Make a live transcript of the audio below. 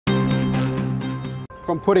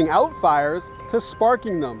from putting out fires to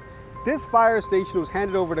sparking them. This fire station was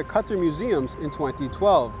handed over to Qatar Museums in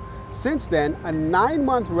 2012. Since then, a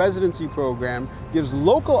 9-month residency program gives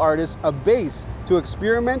local artists a base to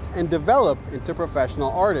experiment and develop into professional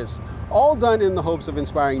artists, all done in the hopes of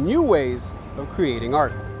inspiring new ways of creating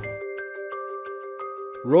art.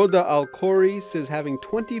 Rhoda Al-Khoury says having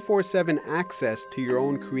 24/7 access to your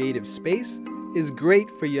own creative space is great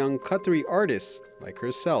for young Qatari artists like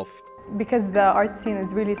herself. Because the art scene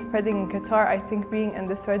is really spreading in Qatar, I think being in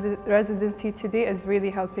this residency today is really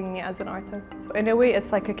helping me as an artist. In a way,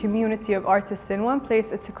 it's like a community of artists in one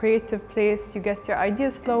place. It's a creative place. You get your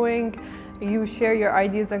ideas flowing, you share your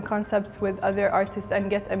ideas and concepts with other artists and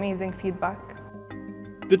get amazing feedback.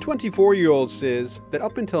 The 24-year-old says that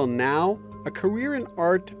up until now, a career in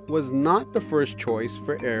art was not the first choice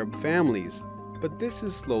for Arab families, but this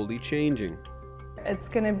is slowly changing. It's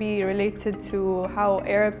going to be related to how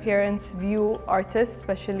Arab parents view artists,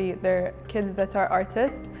 especially their kids that are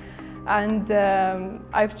artists. And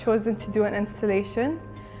I've chosen to do an installation.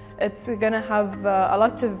 It's going to have a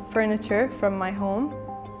lot of furniture from my home,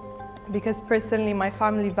 because personally my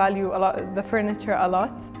family value the furniture a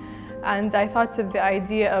lot. And I thought of the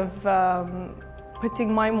idea of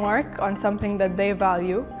putting my mark on something that they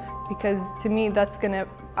value, because to me that's going to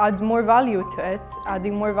add more value to it.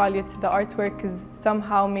 Adding more value to the artwork is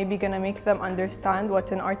somehow maybe going to make them understand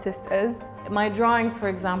what an artist is. My drawings, for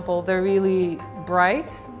example, they're really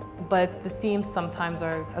bright, but the themes sometimes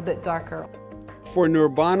are a bit darker. For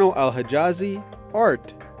Nurbano Al-Hajazi,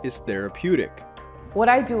 art is therapeutic. What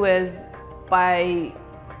I do is, by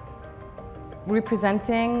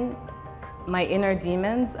representing my inner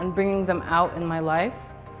demons and bringing them out in my life,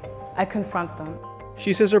 I confront them.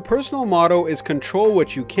 She says her personal motto is control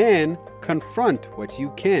what you can, confront what you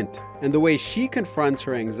can't. And the way she confronts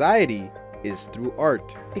her anxiety is through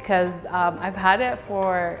art. Because I've had it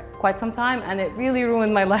for quite some time and it really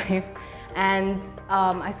ruined my life. And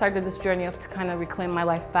I started this journey to kind of reclaim my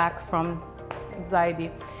life back from anxiety.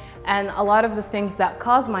 And a lot of the things that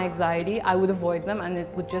cause my anxiety, I would avoid them and it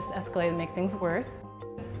would just escalate and make things worse.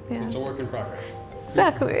 Yeah. It's a work in progress.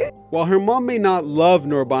 Exactly. While her mom may not love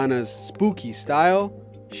Nurbana's spooky style,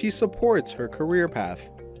 she supports her career path.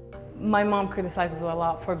 My mom criticizes a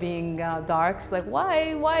lot for being dark. She's like,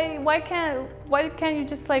 why can't you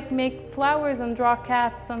just like make flowers and draw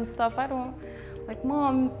cats and stuff? I don't, like,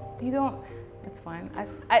 Mom, you don't, it's fine.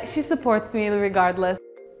 She supports me regardless.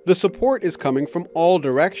 The support is coming from all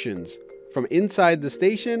directions, from inside the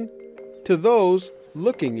station to those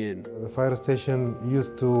looking in. The fire station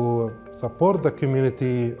used to support the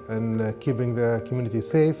community and keeping the community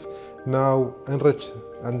safe. Now enrich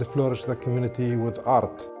and flourish the community with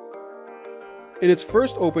art. In its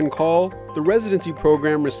first open call, the residency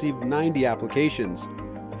program received 90 applications.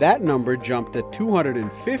 That number jumped to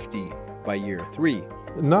 250 by year 3.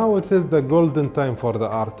 Now it is the golden time for the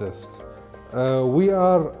artists. We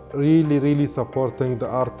are really supporting the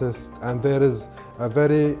artists, and there is a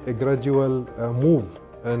very gradual move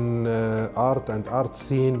in art and art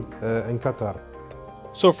scene in Qatar.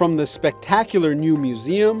 So from the spectacular new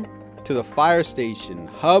museum to the fire station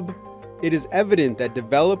hub, it is evident that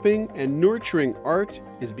developing and nurturing art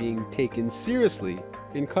is being taken seriously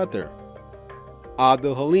in Qatar.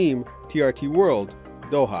 Aadel Haleem, TRT World,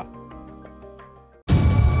 Doha.